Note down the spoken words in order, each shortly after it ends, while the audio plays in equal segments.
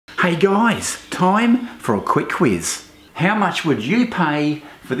Hey guys, time for a quick quiz. How much would you pay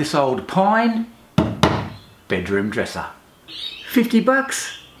for this old pine bedroom dresser? 50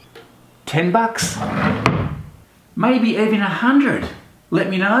 bucks? 10 bucks? Maybe even 100? Let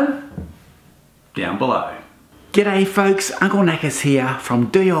me know down below. G'day folks, Uncle Knackers here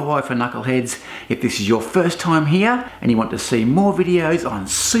from DIY for Knuckleheads. If this is your first time here and you want to see more videos on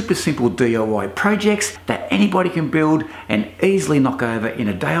super simple DIY projects that anybody can build and easily knock over in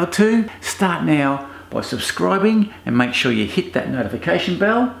a day or two, start now by subscribing and make sure you hit that notification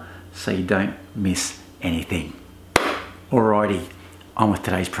bell so you don't miss anything. Alrighty, on with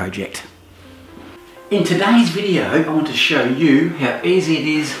today's project. In today's video, I want to show you how easy it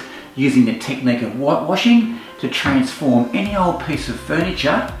is using the technique of whitewashing to transform any old piece of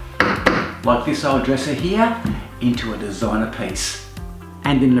furniture, like this old dresser here, into a designer piece.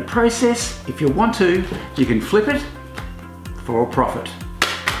 And in the process, if you want to, you can flip it for a profit.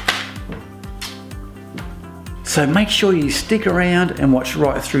 So make sure you stick around and watch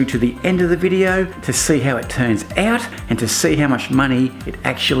right through to the end of the video to see how it turns out and to see how much money it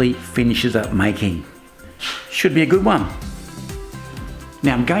actually finishes up making. Should be a good one.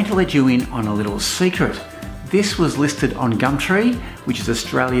 Now I'm going to let you in on a little secret. This was listed on Gumtree, which is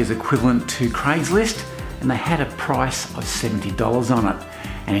Australia's equivalent to Craigslist, and they had a price of $70 on it.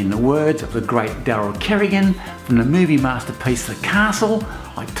 And in the words of the great Daryl Kerrigan from the movie masterpiece The Castle,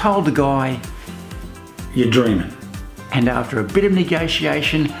 I told the guy, "You're dreaming." And after a bit of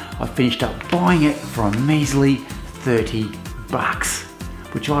negotiation, I finished up buying it for a measly 30 bucks,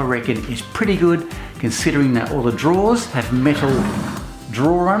 which I reckon is pretty good considering that all the drawers have metal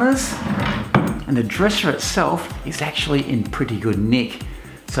drawer runners and the dresser itself is actually in pretty good nick.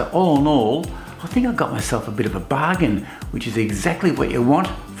 So all in all, I think I got myself a bit of a bargain, which is exactly what you want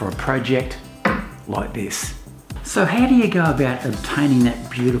for a project like this. So how do you go about obtaining that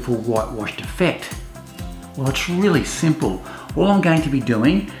beautiful whitewashed effect? Well, it's really simple. All I'm going to be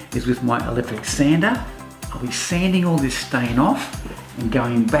doing is with my electric sander, I'll be sanding all this stain off and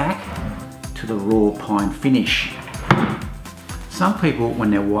going back to the raw pine finish. Some people,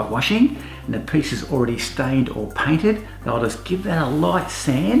 when they're whitewashing and the piece is already stained or painted, they'll just give that a light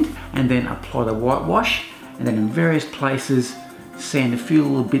sand and then apply the whitewash, and then in various places sand a few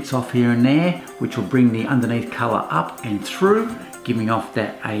little bits off here and there, which will bring the underneath colour up and through, giving off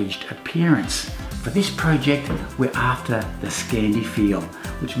that aged appearance. For this project, we're after the Scandi feel,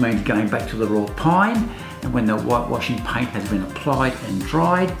 which means going back to the raw pine, and when the whitewashing paint has been applied and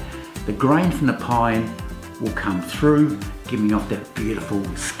dried, the grain from the pine will come through, giving off that beautiful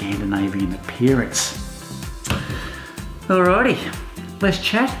Scandinavian appearance. Alrighty, less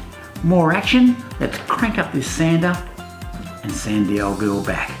chat, more action. Let's crank up this sander and sand the old girl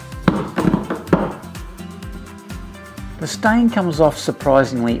back. The stain comes off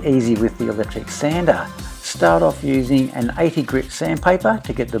surprisingly easy with the electric sander. Start off using an 80 grit sandpaper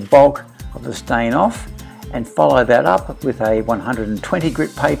to get the bulk of the stain off, and follow that up with a 120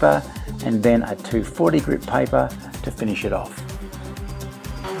 grit paper and then a 240 grit paper to finish it off.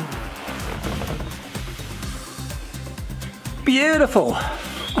 Beautiful!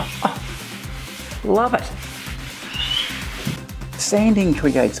 Love it! Sanding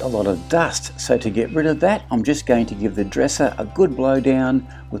creates a lot of dust, so to get rid of that, I'm just going to give the dresser a good blow down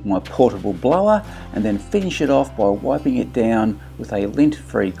with my portable blower and then finish it off by wiping it down with a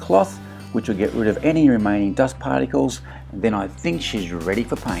lint-free cloth, which will get rid of any remaining dust particles, and then I think she's ready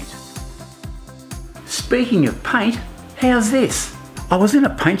for paint. Speaking of paint, how's this? I was in a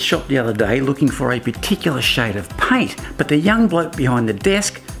paint shop the other day looking for a particular shade of paint, but the young bloke behind the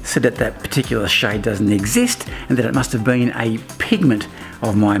desk said that that particular shade doesn't exist and that it must have been a pigment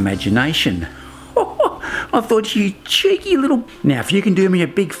of my imagination. I thought, you cheeky little... Now if you can do me a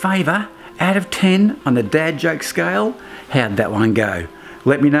big favour, out of 10 on the dad joke scale, how'd that one go?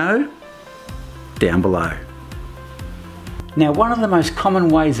 Let me know down below. Now, one of the most common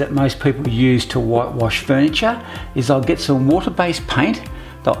ways that most people use to whitewash furniture is they'll get some water-based paint,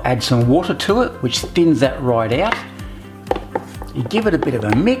 they'll add some water to it, which thins that right out. You give it a bit of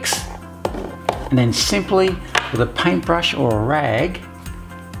a mix, and then simply with a paintbrush or a rag,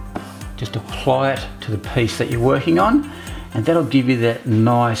 just apply it to the piece that you're working on, and that'll give you that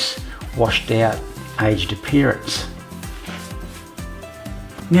nice washed out aged appearance.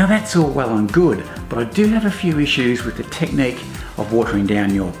 Now that's all well and good, but I do have a few issues with the technique of watering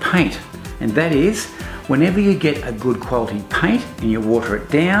down your paint. And that is, whenever you get a good quality paint and you water it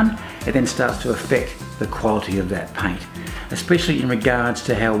down, it then starts to affect the quality of that paint, especially in regards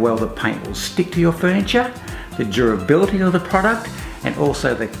to how well the paint will stick to your furniture, the durability of the product, and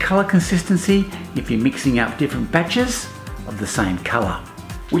also the colour consistency if you're mixing up different batches of the same colour.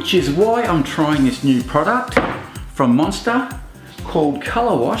 which is why I'm trying this new product from Monsta called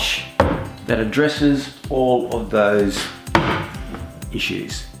Colourwash that addresses all of those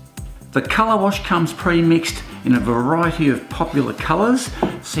issues. The Colourwash comes pre-mixed in a variety of popular colours,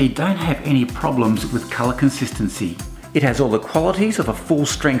 so you don't have any problems with colour consistency. It has all the qualities of a full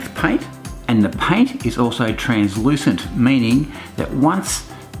strength paint, and the paint is also translucent, meaning that once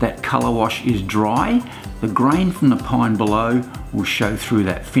that Colourwash is dry, the grain from the pine below will show through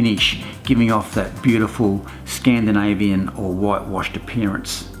that finish, giving off that beautiful Scandinavian or whitewashed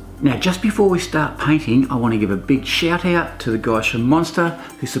appearance. Now, just before we start painting, I want to give a big shout out to the guys from Monsta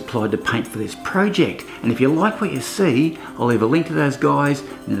who supplied the paint for this project. And if you like what you see, I'll leave a link to those guys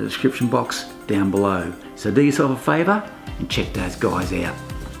in the description box down below. So do yourself a favour and check those guys out.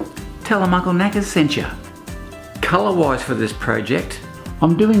 Tell them Uncle Knackers sent you. Colour-wise for this project,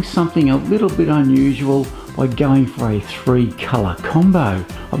 I'm doing something a little bit unusual by going for a 3-colour combo.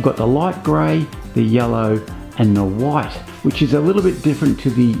 I've got the light grey, the yellow and the white, which is a little bit different to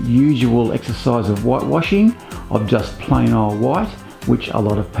the usual exercise of whitewashing of just plain old white, which a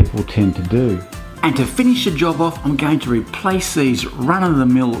lot of people tend to do. And to finish the job off, I'm going to replace these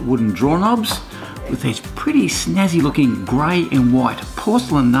run-of-the-mill wooden drawer knobs with these pretty snazzy looking grey and white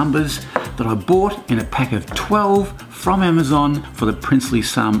porcelain numbers that I bought in a pack of 12 from Amazon for the princely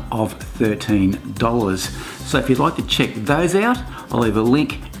sum of $13. So if you'd like to check those out, I'll leave a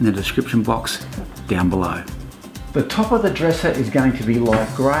link in the description box down below. The top of the dresser is going to be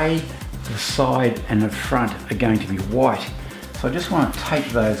light grey, the side and the front are going to be white. So I just want to take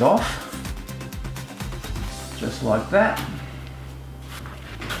those off, just like that.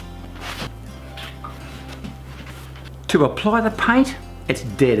 To apply the paint, it's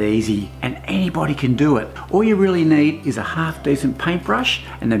dead easy and anybody can do it. All you really need is a half decent paintbrush,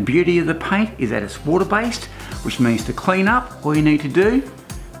 and the beauty of the paint is that it's water based, which means to clean up, all you need to do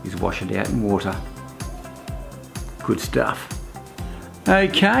is wash it out in water. Good stuff.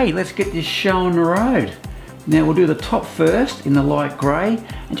 Okay, let's get this show on the road. Now we'll do the top first in the light grey,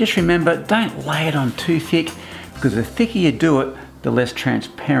 and just remember, don't lay it on too thick, because the thicker you do it, the less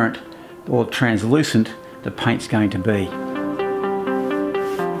transparent or translucent the paint's going to be.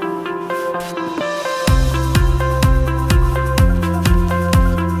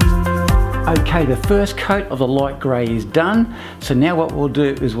 Okay, the first coat of the light grey is done, so now what we'll do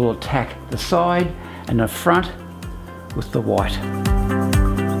is we'll attack the side and the front with the white.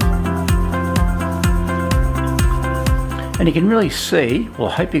 And you can really see, well,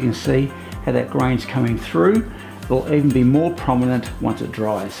 I hope you can see how that grain's coming through. It'll even be more prominent once it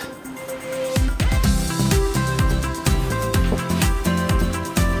dries.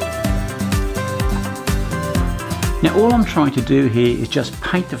 Now all I'm trying to do here is just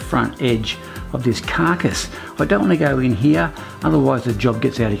paint the front edge of this carcass. I don't want to go in here, otherwise the job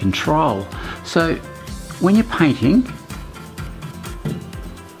gets out of control. So when you're painting,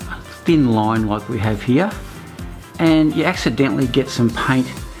 a thin line like we have here, and you accidentally get some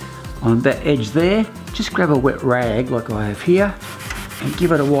paint on that edge there, just grab a wet rag like I have here and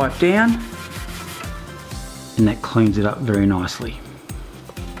give it a wipe down, and that cleans it up very nicely.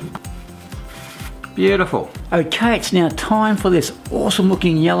 Beautiful. Okay, it's now time for this awesome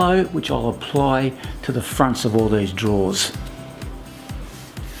looking yellow, which I'll apply to the fronts of all these drawers.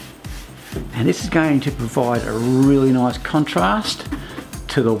 And this is going to provide a really nice contrast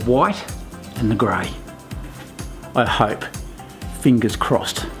to the white and the grey. I hope. Fingers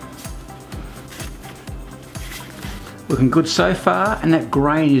crossed. Looking good so far, and that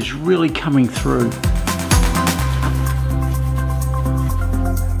grain is really coming through.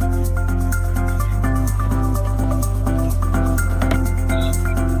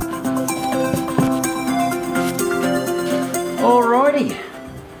 Alrighty,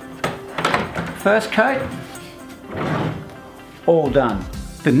 first coat, all done.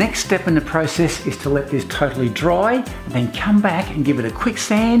 The next step in the process is to let this totally dry and then come back and give it a quick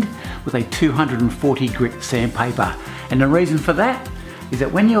sand with a 240 grit sandpaper. And the reason for that is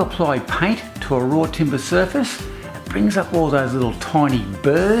that when you apply paint to a raw timber surface, it brings up all those little tiny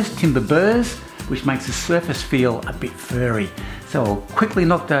burrs, timber burrs, which makes the surface feel a bit furry. So I'll quickly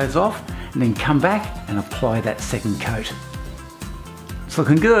knock those off and then come back and apply that second coat. It's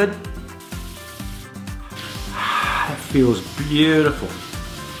looking good. That feels beautiful.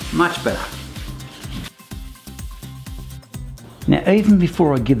 Much better. Now, even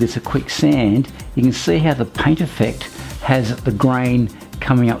before I give this a quick sand, you can see how the paint effect has the grain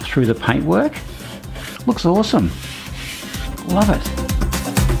coming up through the paintwork. Looks awesome. Love it.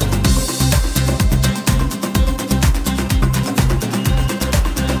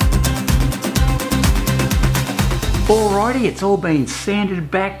 Alrighty, it's all been sanded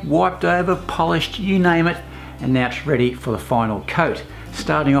back, wiped over, polished, you name it, and now it's ready for the final coat.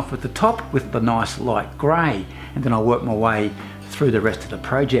 Starting off with the top with the nice light grey, and then I'll work my way through the rest of the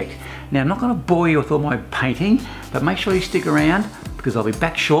project. Now I'm not going to bore you with all my painting, but make sure you stick around because I'll be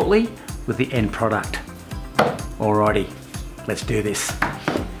back shortly with the end product. Alrighty, let's do this.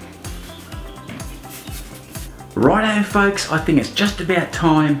 Righto folks, I think it's just about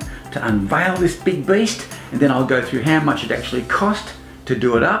time to unveil this big beast, and then I'll go through how much it actually cost to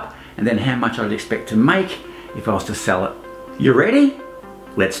do it up, and then how much I'd expect to make if I was to sell it. You ready?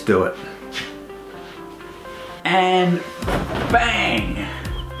 Let's do it. And bang!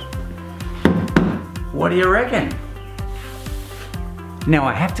 What do you reckon? Now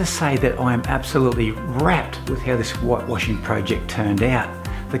I have to say that I am absolutely wrapped with how this whitewashing project turned out.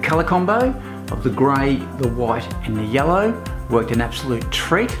 The colour combo of the grey, the white and the yellow worked an absolute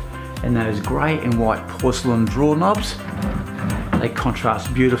treat, and those grey and white porcelain drawer knobs, they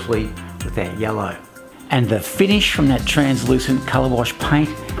contrast beautifully with that yellow. And the finish from that translucent Colourwash paint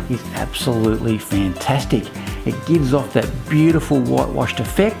is absolutely fantastic. It gives off that beautiful whitewashed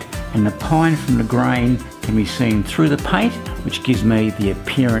effect, and the pine from the grain can be seen through the paint, which gives me the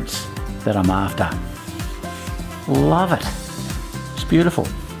appearance that I'm after. Love it. It's beautiful.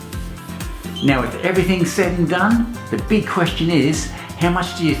 Now with everything said and done, the big question is, how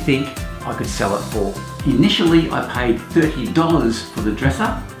much do you think I could sell it for? Initially I paid $30 for the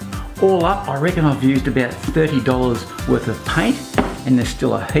dresser. All up, I reckon I've used about $30 worth of paint, and there's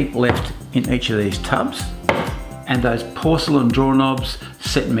still a heap left in each of these tubs. And those porcelain drawer knobs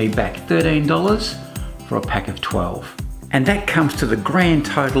set me back $13 for a pack of 12. And that comes to the grand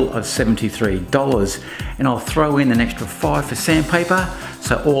total of $73. And I'll throw in an extra $5 for sandpaper,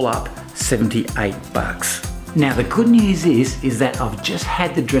 so all up, 78 bucks. Now the good news is that I've just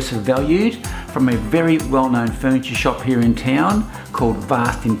had the dresser valued from a very well-known furniture shop here in town called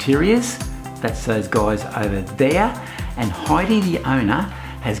Vast Interiors. That's those guys over there. And Heidi, the owner,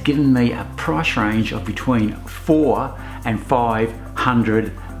 has given me a price range of between $400 and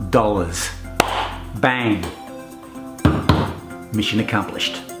 $500. Bang! Mission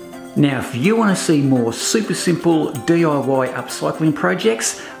accomplished. Now if you want to see more super simple DIY upcycling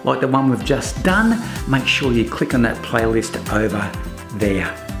projects like the one we've just done, make sure you click on that playlist over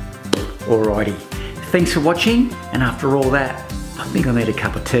there. Alrighty, thanks for watching, and after all that, I think I need a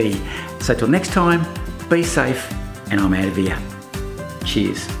cup of tea. So till next time, be safe, and I'm out of here.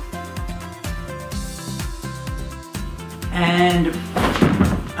 Cheers. And,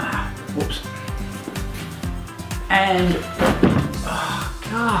 whoops. And, oh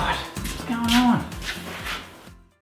God, what's going on?